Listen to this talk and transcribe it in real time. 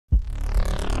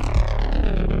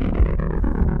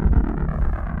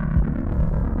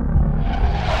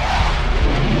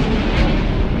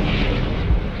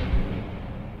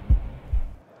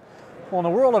in the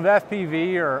world of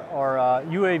FPV or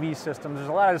UAV systems, there's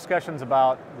a lot of discussions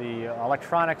about the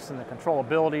electronics and the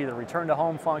controllability, the return to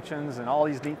home functions, and all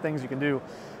these neat things you can do.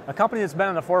 A company that's been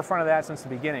on the forefront of that since the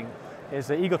beginning is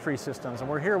the Eagle Tree Systems, and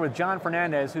we're here with John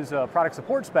Fernandez, who's a product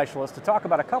support specialist, to talk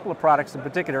about a couple of products in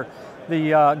particular, the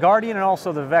Guardian and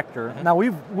also the Vector. Now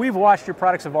we've watched your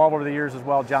products evolve over the years as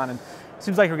well, John, and it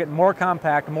seems like you're getting more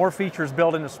compact, more features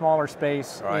built into smaller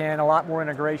space, and a lot more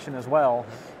integration as well.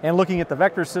 And looking at the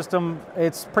Vector system,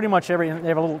 it's pretty much they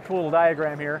have a little cool little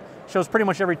diagram here, shows pretty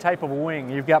much every type of a wing.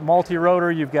 You've got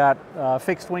multi-rotor, you've got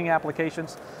fixed wing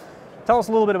applications. Tell us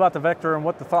a little bit about the Vector and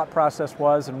what the thought process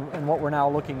was and what we're now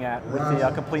looking at with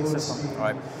the complete system. All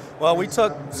right. Well, we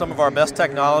took some of our best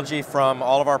technology from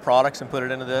all of our products and put it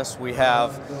into this. We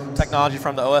have technology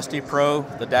from the OSD Pro,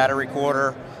 the data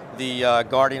recorder, the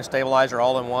Guardian stabilizer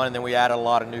all in one, and then we added a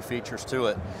lot of new features to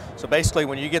it. So basically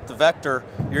when you get the Vector,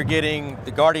 you're getting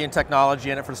the Guardian technology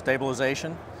in it for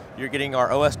stabilization. You're getting our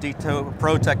OSD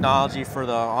Pro technology for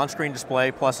the on-screen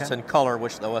display, plus it's in color,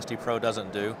 which the OSD Pro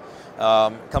doesn't do.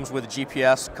 Comes with a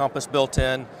GPS, compass built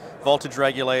in, voltage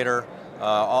regulator,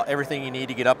 everything you need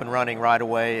to get up and running right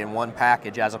away in one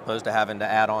package, as opposed to having to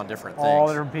add on different things. All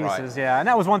different pieces, yeah. And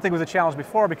that was one thing with the challenge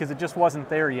before, because it just wasn't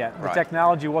there yet. The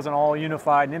technology wasn't all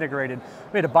unified and integrated.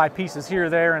 We had to buy pieces here,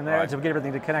 there, and there to get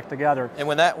everything to connect together. And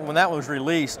when that was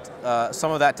released,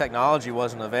 some of that technology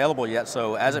wasn't available yet,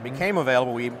 so as it became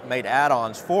available, we made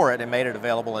add-ons for it and made it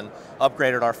available and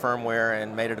upgraded our firmware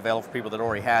and made it available for people that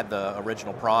already had the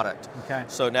original product.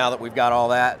 So now that we've got all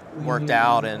that worked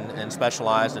out and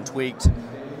specialized and tweaked,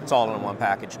 it's all in one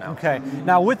package now.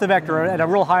 Now with the Vector, at a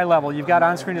real high level, you've got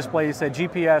on-screen display, you said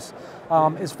GPS.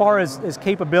 As far as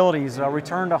capabilities,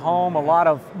 return to home, a lot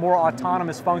of more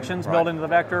autonomous functions built into the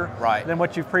Vector than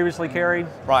what you've previously carried?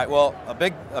 Well, a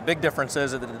big difference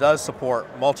is that it does support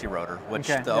multi-rotor, which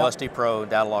the OSD Pro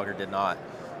data logger did not,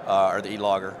 or the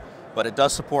E-logger. But it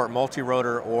does support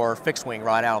multi-rotor or fixed wing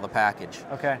right out of the package.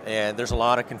 And there's a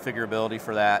lot of configurability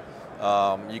for that.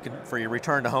 For your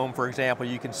return to home, for example,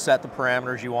 you can set the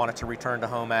parameters you want it to return to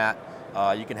home at.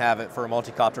 You can have it for a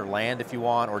multi-copter land if you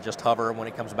want, or just hover when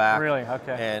it comes back. Really?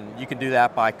 And you can do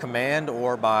that by command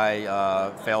or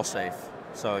by fail-safe.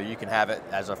 So you can have it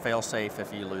as a fail-safe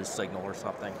if you lose signal or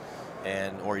something.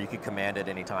 Or you could command it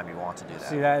anytime you want to do that.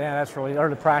 See that? Yeah, that's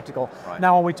really practical.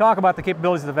 Now, when we talk about the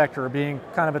capabilities of the Vector being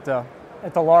kind of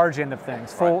at the large end of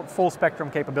things, full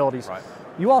spectrum capabilities,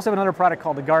 you also have another product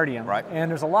called the Guardian,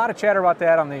 and there's a lot of chatter about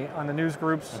that on the news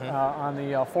groups, on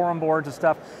the forum boards and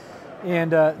stuff.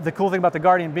 And the cool thing about the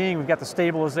Guardian being, we've got the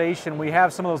stabilization, we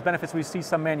have some of those benefits we see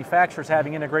some manufacturers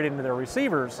having integrated into their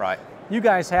receivers. You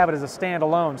guys have it as a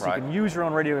standalone, so you can use your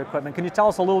own radio equipment. Can you tell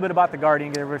us a little bit about the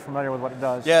Guardian, get everybody familiar with what it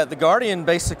does? Yeah, the Guardian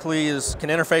basically can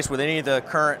interface with any of the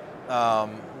current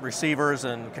receivers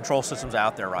and control systems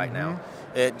out there right now.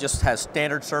 It just has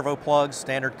standard servo plugs,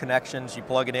 standard connections. You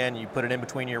plug it in, you put it in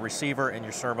between your receiver and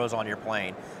your servos on your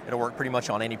plane. It'll work pretty much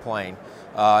on any plane.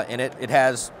 And it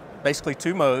has basically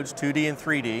two modes, 2D and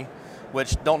 3D,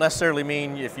 which don't necessarily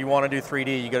mean if you want to do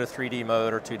 3D, you go to 3D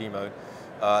mode or 2D mode.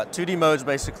 2D mode is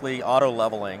basically auto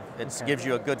leveling. It gives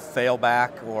you a good fail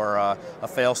back or a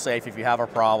fail safe if you have a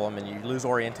problem and you lose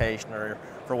orientation, or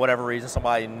for whatever reason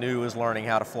somebody new is learning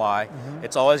how to fly.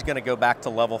 It's always going to go back to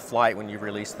level flight when you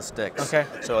release the sticks.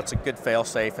 So it's a good fail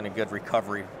safe and a good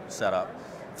recovery setup.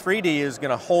 3D is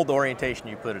going to hold the orientation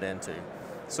you put it into.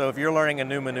 So if you're learning a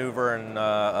new maneuver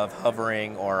of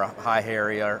hovering or high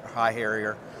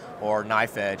harrier or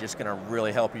knife edge, it's going to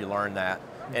really help you learn that.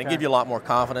 And give you a lot more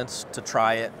confidence to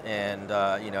try it, and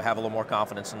have a little more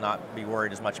confidence and not be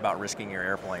worried as much about risking your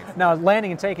airplane. Now,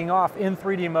 landing and taking off in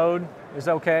 3D mode is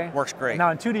okay? Works great. Now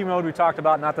in 2D mode, we talked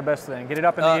about not the best thing. Get it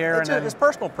up in the air it's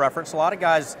personal preference. A lot of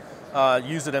guys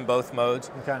use it in both modes.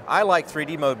 I like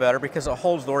 3D mode better because it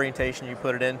holds the orientation you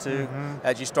put it into.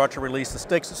 As you start to release the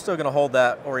sticks, it's still going to hold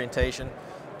that orientation.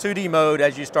 2D mode,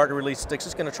 as you start to release sticks,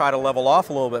 it's going to try to level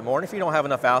off a little bit more, and if you don't have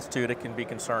enough altitude, it can be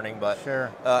concerning, but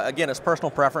again, it's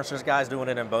personal preference. There's guys doing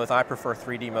it in both. I prefer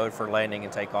 3D mode for landing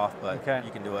and takeoff, but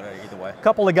you can do it either way. A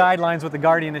couple of guidelines with the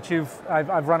Guardian that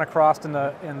I've run across in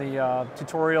the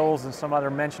tutorials and some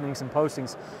other mentionings and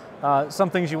postings.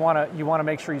 Some things you want to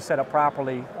make sure you set up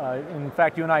properly. In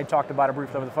fact, you and I talked about it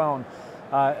briefly over the phone.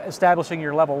 Establishing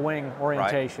your level wing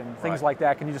orientation, things like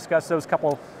that. Can you discuss those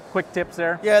couple quick tips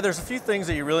there? Yeah, there's a few things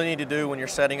that you really need to do when you're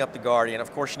setting up the Guardian.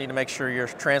 Of course, you need to make sure your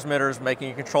transmitter is making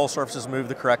your control surfaces move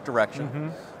the correct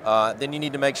direction. Then you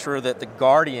need to make sure that the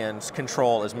Guardian's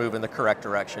control is moving the correct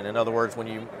direction. In other words, when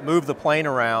you move the plane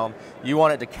around, you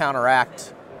want it to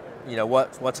counteract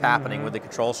what's happening with the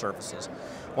control surfaces.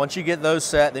 Once you get those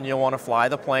set, then you'll want to fly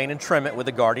the plane and trim it with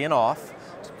the Guardian off.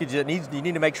 you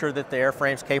need to make sure that the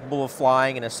airframe's capable of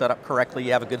flying and is set up correctly.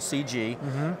 You have a good CG,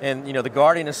 and the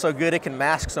Guardian is so good it can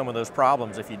mask some of those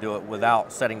problems if you do it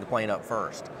without setting the plane up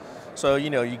first. So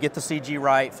you get the CG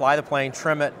right, fly the plane,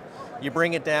 trim it, you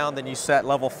bring it down, then you set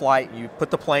level flight, you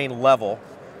put the plane level,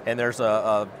 and there's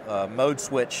a mode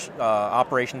switch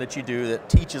operation that you do that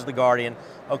teaches the Guardian,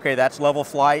 okay, that's level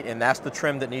flight and that's the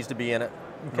trim that needs to be in it,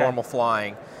 normal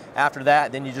flying. After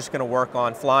that, then you're just going to work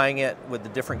on flying it with the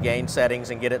different gain settings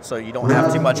and get it so you don't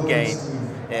have too much gain,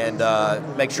 and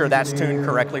make sure that's tuned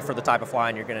correctly for the type of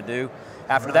flying you're going to do.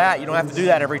 After that, you don't have to do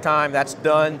that every time. That's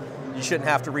done. You shouldn't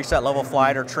have to reset level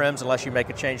flight or trims unless you make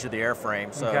a change to the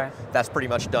airframe. So that's pretty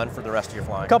much done for the rest of your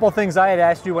flying. A couple of things I had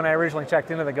asked you when I originally checked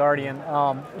into the Guardian.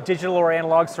 Digital or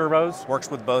analog servos?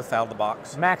 Works with both out of the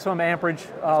box. Maximum amperage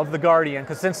of the Guardian,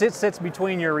 because since it sits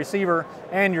between your receiver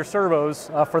and your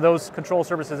servos for those control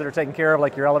services that are taken care of,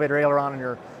 like your elevator,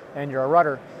 aileron, and your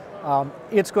rudder,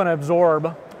 it's going to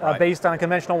absorb based on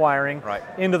conventional wiring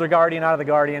into the Guardian, out of the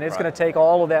Guardian. It's going to take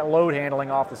all of that load handling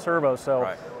off the servo.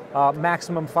 So.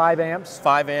 Maximum 5 amps?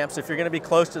 5 amps. If you're going to be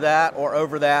close to that or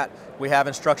over that, we have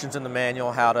instructions in the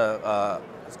manual how to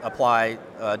apply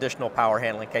additional power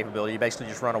handling capability. You basically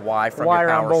just run a Y from your power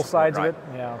on both sides of it?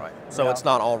 So it's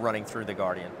not all running through the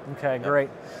Guardian. Okay, great.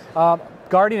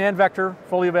 Guardian and Vector,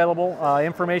 fully available.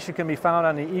 Information can be found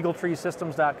on the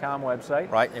EagleTreeSystems.com website.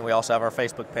 Right, and we also have our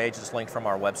Facebook page. It's linked from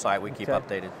our website. We keep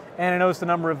updated. And I noticed a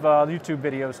number of YouTube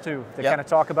videos too that kind of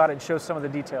talk about it and show some of the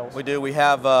details. We do. We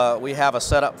have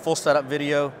a full setup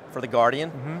video for the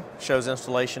Guardian. Shows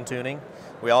installation tuning.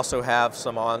 We also have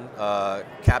some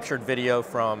captured video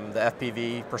from the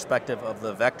FPV perspective of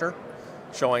the Vector,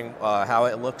 showing how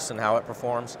it looks and how it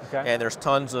performs. And there's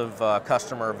tons of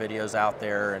customer videos out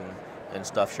there and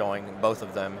stuff showing both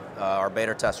of them. Our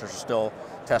beta testers are still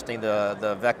testing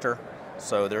the Vector,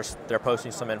 so they're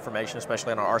posting some information,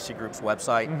 especially on our RC Group's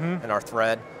website and our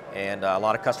thread, and a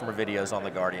lot of customer videos on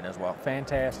the Guardian as well.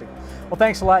 Fantastic. Well,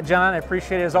 thanks a lot, John. I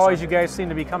appreciate it. As always, you guys seem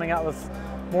to be coming out with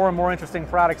more and more interesting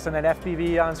products in that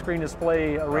FPV on-screen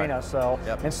display arena. So,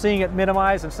 and seeing it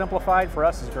minimized and simplified for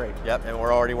us is great. Yep, and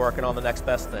we're already working on the next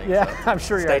best thing. Yeah, so I'm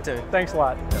sure you are. Stay tuned. Thanks a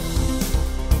lot.